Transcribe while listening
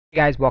Hey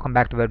guys, welcome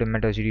back to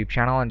WebDevMentors YouTube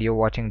channel, and you're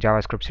watching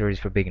JavaScript series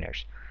for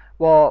beginners.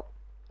 Well,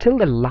 till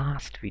the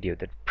last video,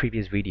 the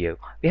previous video,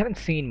 we haven't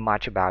seen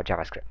much about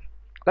JavaScript.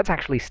 Let's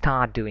actually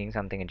start doing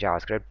something in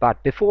JavaScript,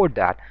 but before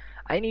that,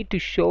 I need to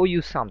show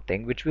you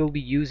something which we'll be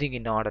using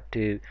in order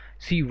to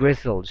see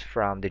results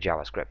from the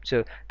JavaScript.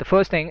 So the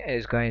first thing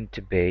is going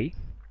to be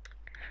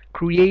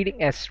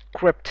creating a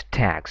script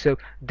tag. So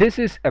this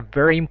is a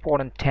very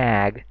important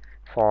tag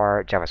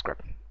for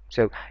JavaScript.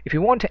 So if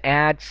you want to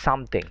add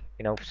something,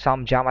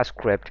 some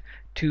JavaScript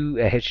to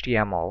a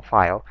HTML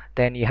file,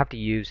 then you have to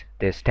use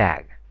this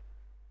tag.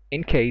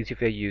 In case if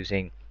you're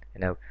using,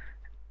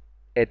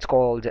 it's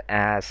called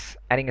as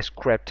adding a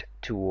script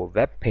to a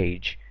web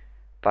page,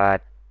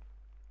 but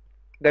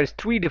there's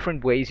three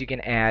different ways you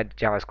can add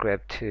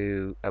JavaScript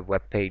to a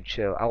web page.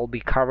 So I will be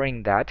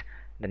covering that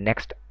the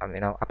next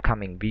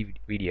upcoming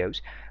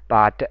videos,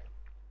 but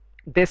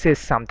this is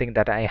something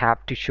that I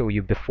have to show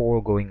you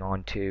before going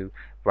on to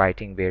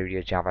writing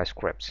various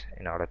JavaScripts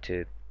in order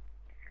to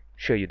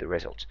show you the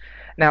results.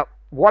 Now,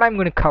 what I'm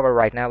going to cover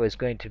right now is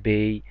going to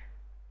be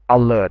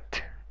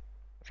alert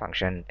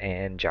function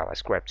in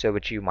JavaScript, so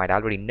which you might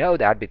already know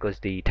that because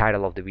the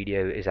title of the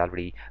video is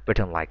already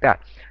written like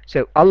that.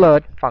 So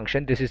alert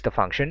function, this is the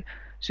function.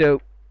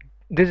 So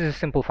this is a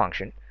simple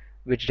function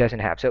which doesn't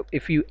have. So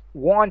if you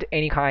want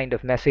any kind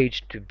of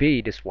message to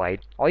be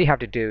displayed, all you have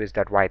to do is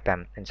that write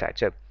them inside.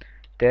 So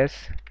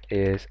this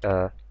is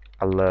a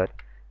alert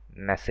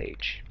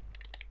message.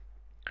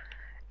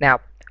 Now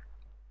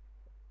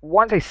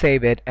once I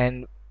save it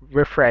and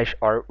refresh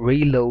or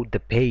reload the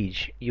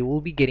page, you will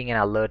be getting an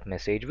alert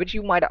message which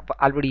you might have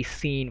already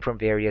seen from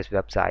various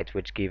websites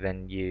which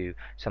given you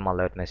some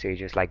alert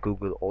messages, like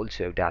Google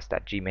also does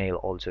that,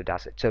 Gmail also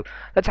does it. So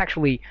let's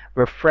actually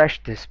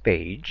refresh this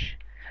page.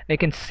 You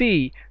can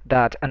see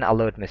that an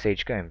alert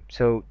message came.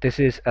 So this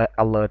is an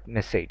alert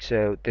message.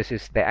 So this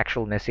is the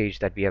actual message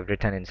that we have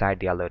written inside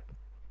the alert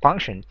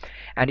function,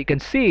 and you can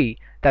see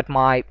that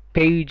my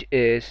page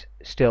is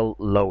still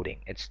loading.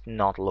 It's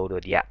not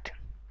loaded yet.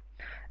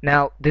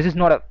 Now this is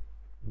not a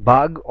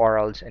bug or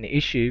else an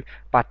issue,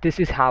 but this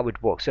is how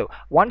it works. So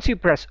once you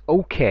press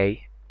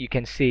OK, you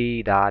can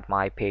see that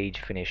my page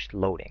finished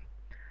loading.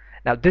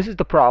 Now this is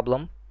the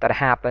problem that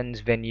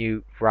happens when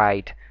you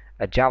write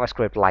a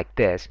JavaScript like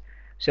this.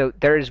 So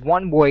there is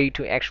one way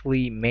to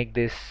actually make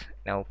this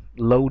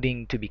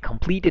loading to be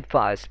completed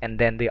first and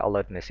then the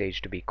alert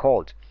message to be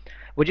called,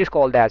 which is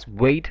called as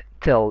wait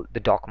till the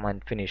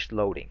document finished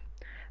loading.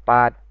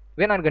 But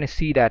we're not going to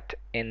see that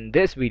in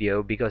this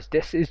video because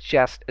this is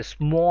just a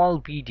small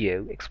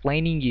video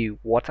explaining you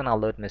what an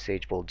alert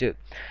message will do.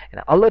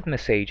 An alert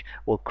message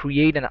will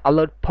create an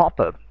alert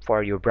pop-up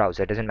for your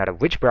browser. It doesn't matter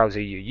which browser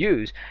you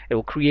use, it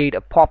will create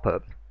a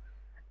pop-up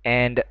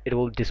and it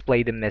will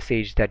display the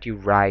message that you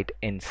write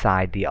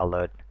inside the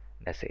alert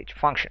message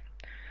function.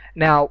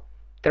 Now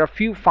there are a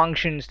few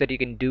functions that you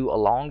can do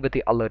along with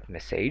the alert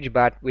message,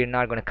 but we're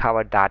not going to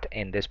cover that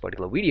in this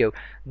particular video.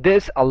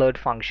 This alert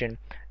function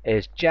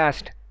is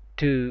just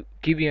to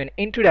give you an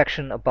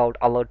introduction about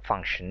alert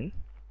function,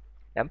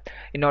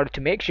 in order to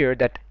make sure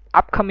that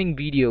upcoming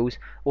videos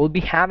will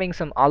be having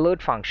some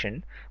alert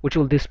function which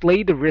will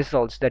display the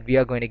results that we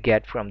are going to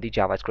get from the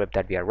JavaScript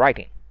that we are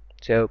writing.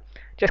 So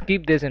just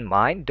keep this in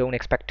mind. Don't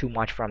expect too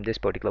much from this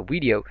particular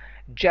video,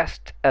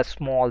 just a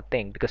small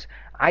thing, because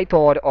I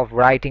thought of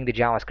writing the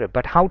JavaScript,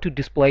 but how to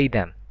display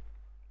them?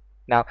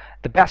 Now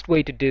the best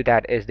way to do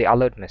that is the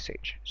alert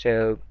message.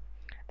 So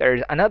there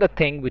is another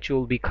thing which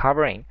we'll be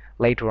covering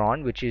later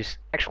on, which is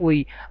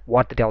actually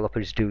what the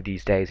developers do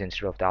these days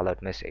instead of the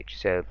alert message.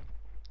 So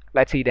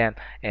let's see them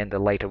in the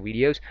later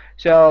videos.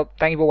 So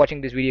thank you for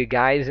watching this video,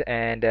 guys,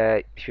 and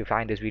if you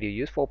find this video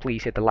useful,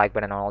 please hit the like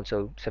button and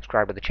also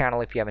subscribe to the channel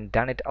if you haven't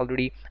done it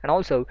already, and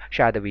also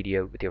share the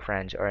video with your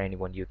friends or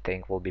anyone you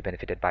think will be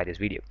benefited by this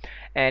video.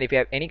 And if you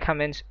have any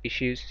comments,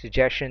 issues,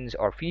 suggestions,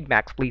 or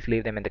feedbacks, please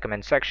leave them in the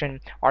comment section,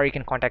 or you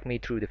can contact me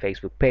through the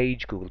Facebook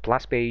page, Google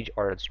Plus page,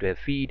 or else Twitter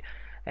feed,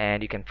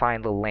 and you can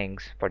find the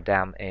links for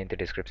them in the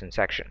description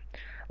section.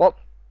 Well,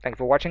 thank you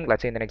for watching.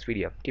 Let's see you in the next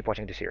video. Keep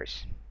watching the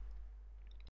series.